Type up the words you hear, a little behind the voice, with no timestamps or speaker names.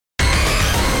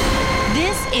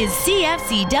is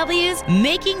CFCW's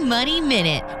Making Money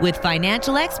Minute with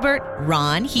financial expert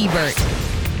Ron Hebert.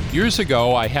 Years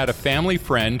ago, I had a family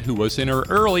friend who was in her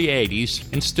early 80s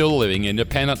and still living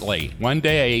independently. One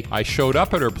day, I showed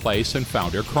up at her place and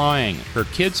found her crying. Her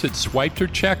kids had swiped her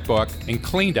checkbook and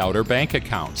cleaned out her bank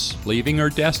accounts, leaving her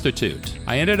destitute.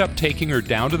 I ended up taking her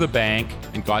down to the bank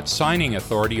and got signing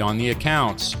authority on the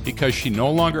accounts because she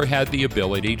no longer had the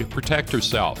ability to protect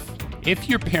herself. If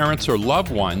your parents or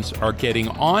loved ones are getting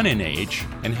on in age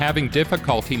and having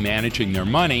difficulty managing their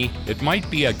money, it might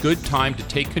be a good time to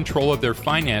take control of their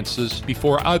finances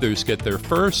before others get there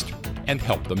first and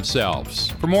help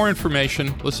themselves. For more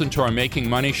information, listen to our Making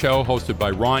Money show hosted by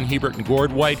Ron Hebert and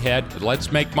Gord Whitehead at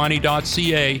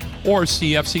letsmakemoney.ca or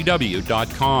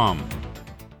cfcw.com.